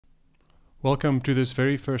Welcome to this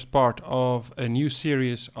very first part of a new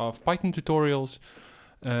series of Python tutorials.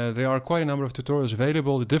 There are quite a number of tutorials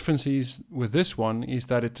available. The difference is with this one is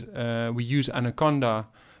that we use Anaconda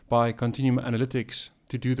by Continuum Analytics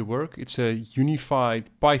to do the work. It's a unified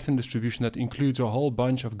Python distribution that includes a whole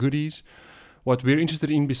bunch of goodies. What we're interested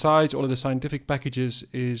in besides all of the scientific packages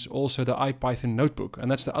is also the IPython Notebook. And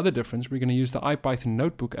that's the other difference. We're going to use the IPython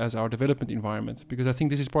Notebook as our development environment because I think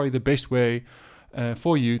this is probably the best way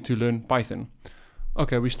for you to learn Python.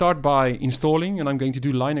 Okay, we start by installing, and I'm going to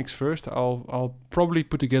do Linux first. I'll probably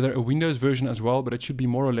put together a Windows version as well, but it should be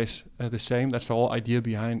more or less the same. That's the whole idea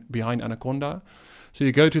behind Anaconda. So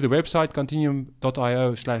you go to the website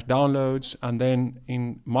continuum.io/downloads, and then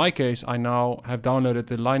in my case, I now have downloaded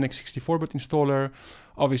the Linux 64-bit installer.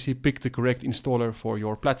 Obviously, pick the correct installer for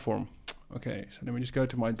your platform. Okay, so let me just go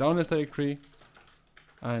to my downloads directory,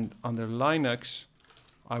 and under Linux,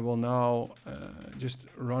 I will now just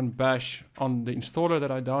run bash on the installer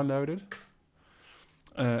that I downloaded.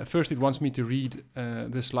 First, it wants me to read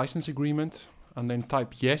this license agreement and then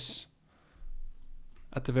type yes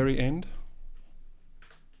at the very end.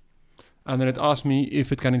 And then it asks me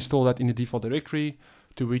if it can install that in the default directory,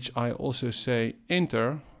 to which I also say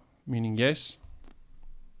enter, meaning yes.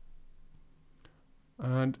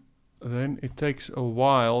 And then it takes a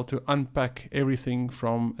while to unpack everything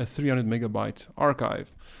from a 300 megabyte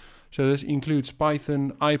archive. So this includes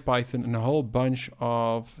Python, IPython, and a whole bunch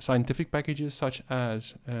of scientific packages such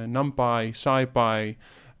as NumPy, SciPy,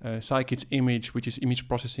 scikit-image, which is image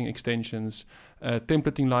processing extensions,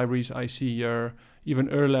 templating libraries I see here, even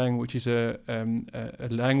Erlang, which is a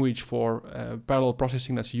language for parallel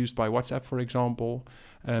processing that's used by WhatsApp, for example,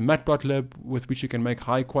 Matplotlib, with which you can make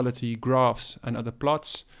high quality graphs and other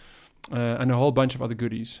plots, and a whole bunch of other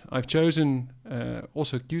goodies. I've chosen,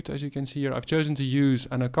 also Qt as you can see here, I've chosen to use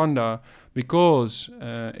Anaconda because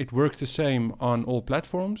it works the same on all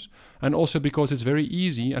platforms, and also because it's very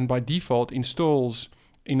easy and by default installs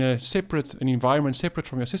in an environment separate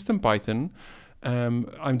from your system Python.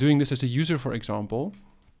 I'm doing this as a user, for example.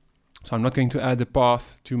 So I'm not going to add the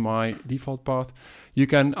path to my default path.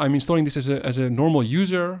 I'm installing this as a normal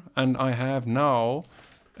user, and I have now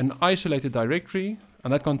an isolated directory,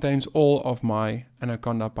 and that contains all of my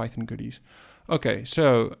Anaconda Python goodies. Okay,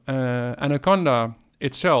 so Anaconda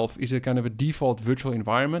itself is a kind of a default virtual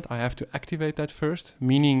environment. I have to activate that first,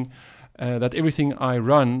 meaning that everything I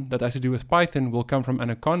run that has to do with Python will come from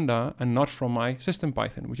Anaconda and not from my system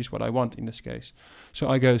Python, which is what I want in this case. So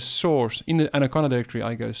I go source, in the Anaconda directory,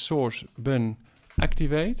 I go source bin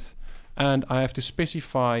activate, and I have to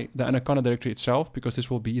specify the Anaconda directory itself because this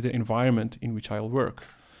will be the environment in which I'll work.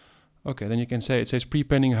 Okay, then you can say it says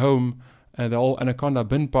prepending home the whole Anaconda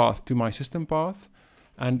bin path to my system path.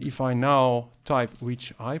 And if I now type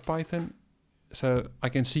which IPython, so I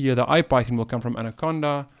can see here the IPython will come from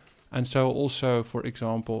Anaconda, and so also, for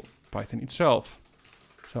example, Python itself.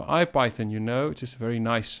 So IPython, it's just a very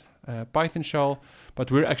nice Python shell, but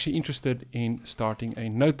we're actually interested in starting a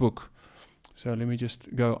notebook. So let me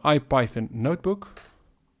just go IPython Notebook,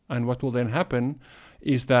 and what will then happen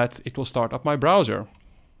is that it will start up my browser.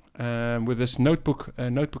 With this notebook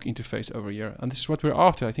interface over here, and this is what we're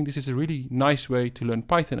after. I think this is a really nice way to learn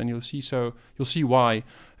Python, and you'll see why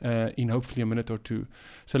in hopefully a minute or two.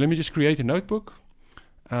 So let me just create a notebook,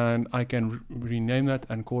 and I can rename that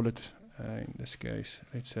and call it in this case,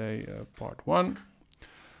 let's say part 1.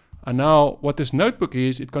 And now what this notebook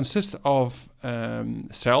is, it consists of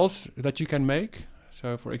cells that you can make.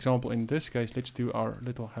 So for example, in this case, let's do our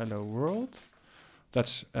little hello world.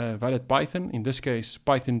 That's valid Python, in this case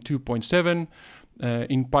Python 2.7.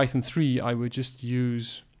 In Python 3 I would just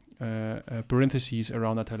use parentheses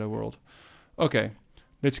around that hello world. Okay,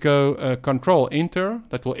 let's go control enter,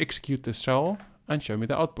 that will execute the cell and show me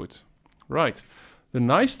the output. Right, the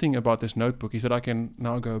nice thing about this notebook is that I can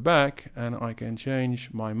now go back and I can change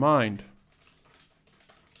my mind.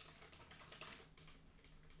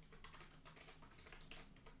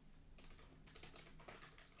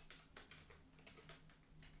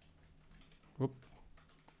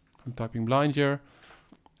 I'm typing blind here,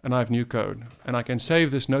 and I have new code. And I can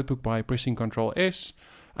save this notebook by pressing Ctrl S.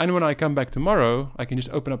 And when I come back tomorrow, I can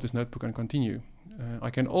just open up this notebook and continue.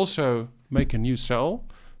 I can also make a new cell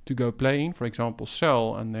to go play in, for example,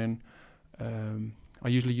 cell, and then I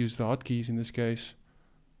usually use the hotkeys in this case.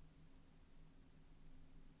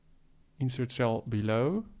 Insert cell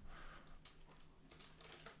below.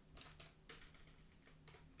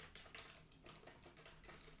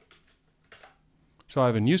 So I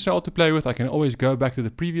have a new cell to play with. I can always go back to the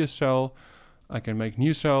previous cell. I can make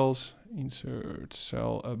new cells, insert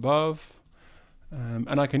cell above,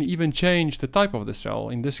 And I can even change the type of the cell.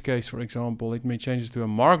 In this case, for example, let me change it to a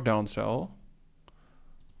markdown cell.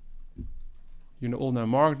 You all know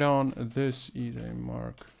markdown. This is a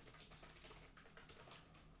mark.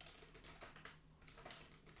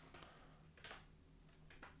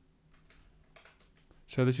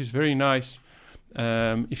 So this is very nice.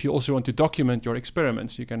 If you also want to document your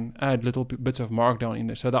experiments, you can add little bits of markdown in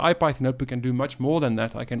there. So the IPython Notebook can do much more than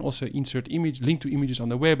that. I can also insert link to images on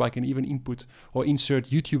the web. I can even input or insert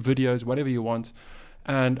YouTube videos, whatever you want.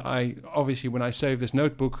 And I obviously, when I save this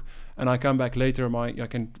notebook and I come back later, I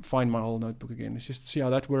can find my whole notebook again. Let's just see how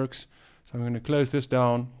that works. So I'm going to close this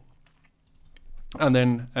down. And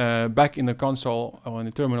then back in the console or in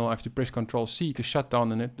the terminal, I have to press Ctrl-C to shut down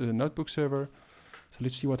the notebook server. So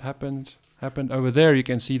let's see what happened. Over there, you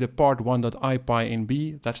can see the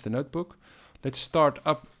part1.ipynb. That's the notebook. Let's start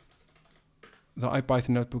up the IPython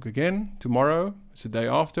notebook again tomorrow. It's the day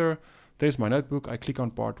after. There's my notebook. I click on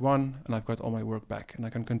part 1 and I've got all my work back. And I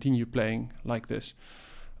can continue playing like this.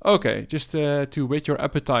 Okay, just to whet your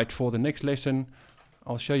appetite for the next lesson,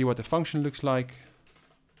 I'll show you what the function looks like.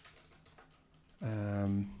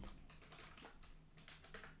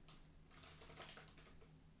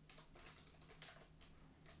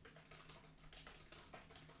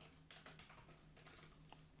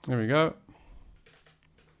 There we go.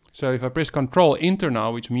 So if I press Ctrl Enter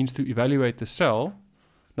now, which means to evaluate the cell,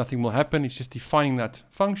 nothing will happen. It's just defining that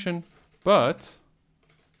function. But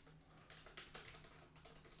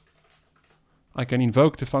I can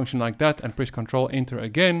invoke the function like that and press Ctrl Enter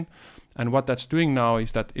again. And what that's doing now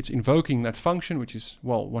is that it's invoking that function, which is,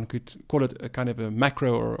 well, one could call it a kind of a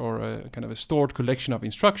macro or a kind of a stored collection of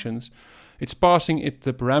instructions. It's passing it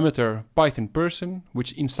the parameter Python person,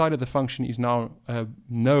 which inside of the function is now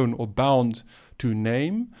known or bound to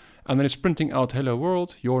name. And then it's printing out, hello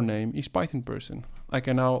world, your name is Python person. I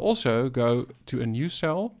can now also go to a new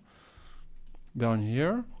cell down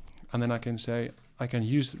here. And then I can say, I can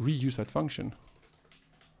reuse that function.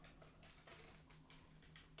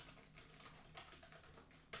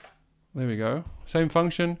 There we go. Same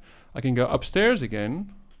function. I can go upstairs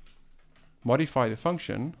again, modify the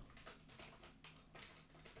function,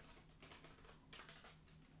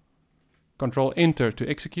 Control Enter to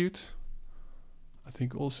execute. I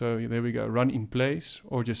think also, there we go, run in place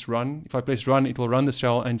or just run. If I press run, it will run the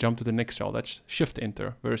cell and jump to the next cell. That's Shift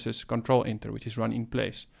Enter versus Control Enter, which is run in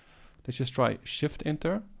place. Let's just try Shift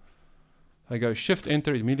Enter. I go Shift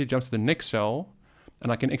Enter, it immediately jumps to the next cell,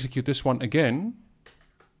 and I can execute this one again.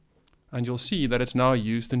 And you'll see that it's now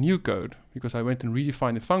used the new code because I went and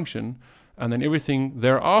redefined the function, and then everything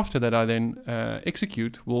thereafter that I then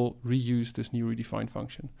execute will reuse this new redefined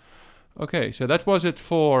function. Okay, so that was it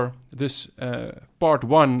for this part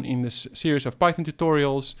 1 in this series of Python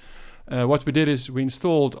tutorials. What we did is we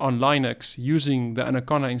installed on Linux using the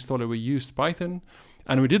Anaconda installer. We used Python,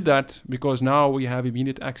 and we did that because now we have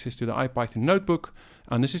immediate access to the IPython Notebook,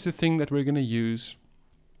 and this is the thing that we're going to use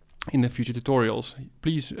in the future tutorials.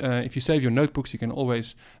 Please, if you save your notebooks, you can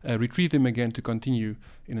always retrieve them again to continue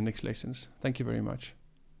in the next lessons. Thank you very much.